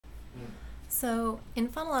So in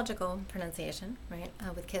phonological pronunciation, right,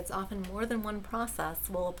 with kids, often more than one process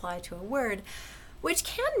will apply to a word, which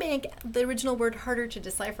can make the original word harder to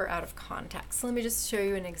decipher out of context. So let me just show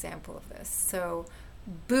you an example of this. So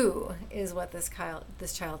boo is what this child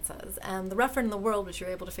says, and the rougher in the world, which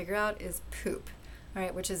you're able to figure out, is poop,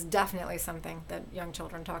 right, which is definitely something that young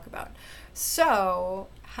children talk about. So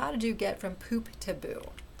how did you get from poop to boo?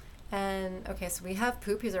 And okay, so we have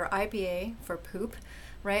poop. Here's our IPA for poop,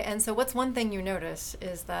 right? And so what's one thing you notice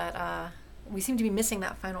is that we seem to be missing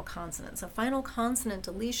that final consonant. So final consonant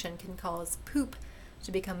deletion can cause poop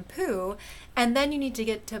to become poo, and then you need to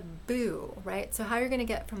get to boo, right? So how you're going to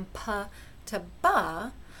get from p to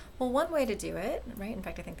ba? Well, one way to do it, right? In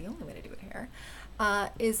fact, I think the only way to do it here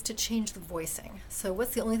is to change the voicing. So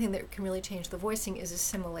what's the only thing that can really change the voicing is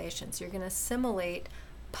assimilation. So you're going to assimilate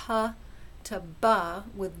p to ba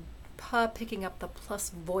with p picking up the plus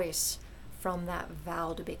voice from that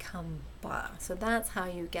vowel to become ba. So that's how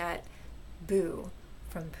you get boo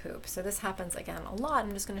from poop. So this happens again a lot.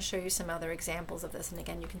 I'm just going to show you some other examples of this, and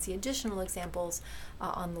again you can see additional examples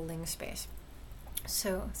on the ling space.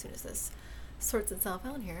 So as soon as this sorts itself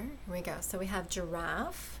out here we go. So we have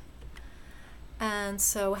giraffe, and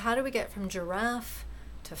so how do we get from giraffe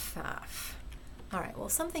to faff? All right, well,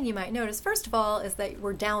 something you might notice, first of all, is that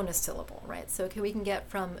we're down a syllable, right? So we can get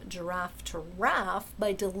from giraffe to raff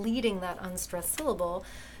by deleting that unstressed syllable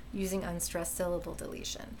using unstressed syllable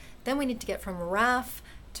deletion. Then we need to get from raff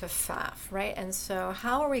to faff, right? And so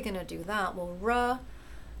how are we going to do that? Well,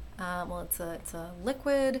 it's a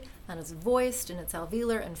liquid, and it's voiced, and it's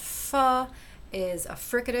alveolar, and fa is a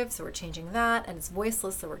fricative, so we're changing that, and it's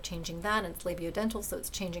voiceless, so we're changing that, and it's labiodental, so it's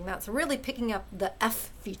changing that. So really picking up the F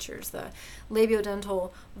features, the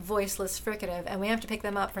labiodental, voiceless, fricative, and we have to pick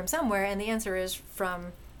them up from somewhere, and the answer is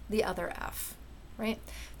from the other F, right?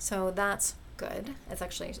 So that's good. It's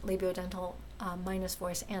actually labiodental minus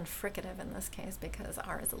voice and fricative in this case because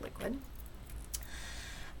R is a liquid.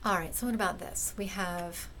 All right, so what about this? We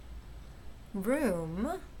have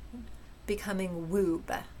room becoming woob.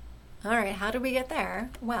 All right, how do we get there?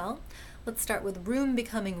 Well, let's start with room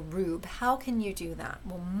becoming roob. How can you do that?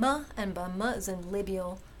 Well, m and ba, m is in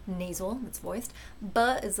labial nasal, that's voiced.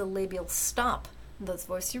 Ba is a labial stop, that's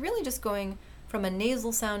voiced. You're really just going from a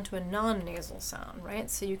nasal sound to a non-nasal sound, right?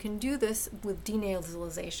 So you can do this with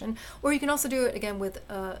denasalization, or you can also do it again with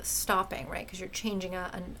stopping, right? Because you're changing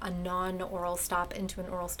a non-oral stop into an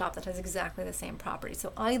oral stop that has exactly the same property.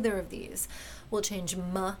 So either of these will change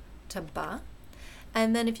m to ba.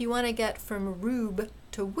 And then if you want to get from roob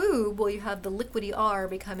to woob, well, you have the liquidy R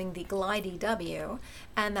becoming the glidy W,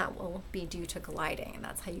 and that will be due to gliding, and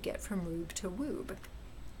that's how you get from roob to woob.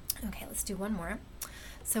 Okay, let's do one more.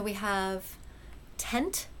 So we have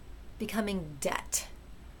tent becoming det.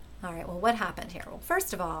 All right, well, what happened here? Well,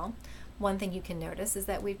 first of all, one thing you can notice is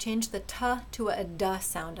that we've changed the t to a d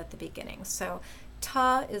sound at the beginning. So t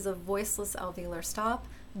is a voiceless alveolar stop.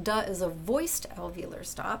 D is a voiced alveolar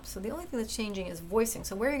stop. So the only thing that's changing is voicing.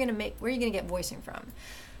 So where are you going to get voicing from?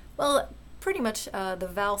 Well, pretty much the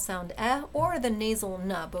vowel sound e or the nasal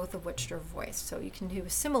n, both of which are voiced. So you can do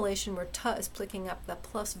assimilation where t is picking up the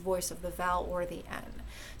plus voice of the vowel or the n.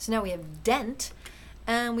 So now we have dent,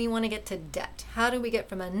 and we want to get to det. How do we get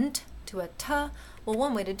from a nt to a t? Well,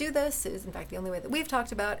 one way to do this is, in fact, the only way that we've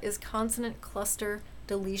talked about is consonant cluster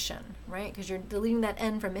deletion, right? Because you're deleting that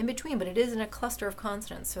n from in between, but it is in a cluster of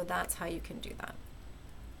consonants, so that's how you can do that.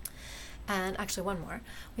 And actually one more.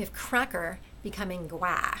 We have cracker becoming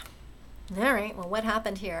gwa. All right, well, what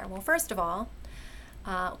happened here? Well, first of all,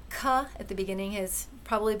 ka at the beginning is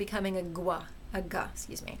probably becoming a gwa, a ga,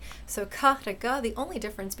 excuse me. So ka to ga, the only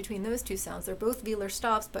difference between those two sounds, they're both velar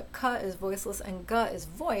stops, but ka is voiceless and ga is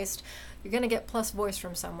voiced. You're going to get plus voice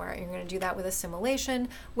from somewhere. You're going to do that with assimilation.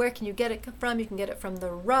 Where can you get it from? You can get it from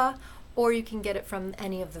the ra, or you can get it from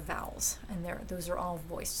any of the vowels, and those are all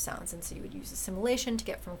voiced sounds, and so you would use assimilation to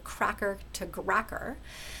get from cracker to gracker.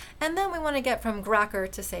 And then we want to get from gracker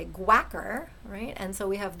to, say, gwacker, right? And so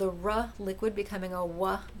we have the r liquid becoming a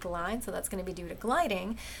w glide, so that's going to be due to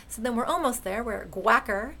gliding. So then we're almost there. We're at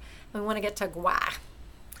gwacker, and we want to get to gwa.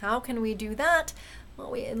 How can we do that?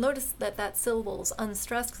 Well, we notice that that syllable is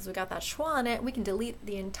unstressed because we got that schwa in it. We can delete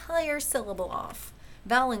the entire syllable off,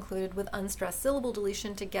 vowel included, with unstressed syllable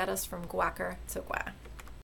deletion to get us from gwacker to gwa.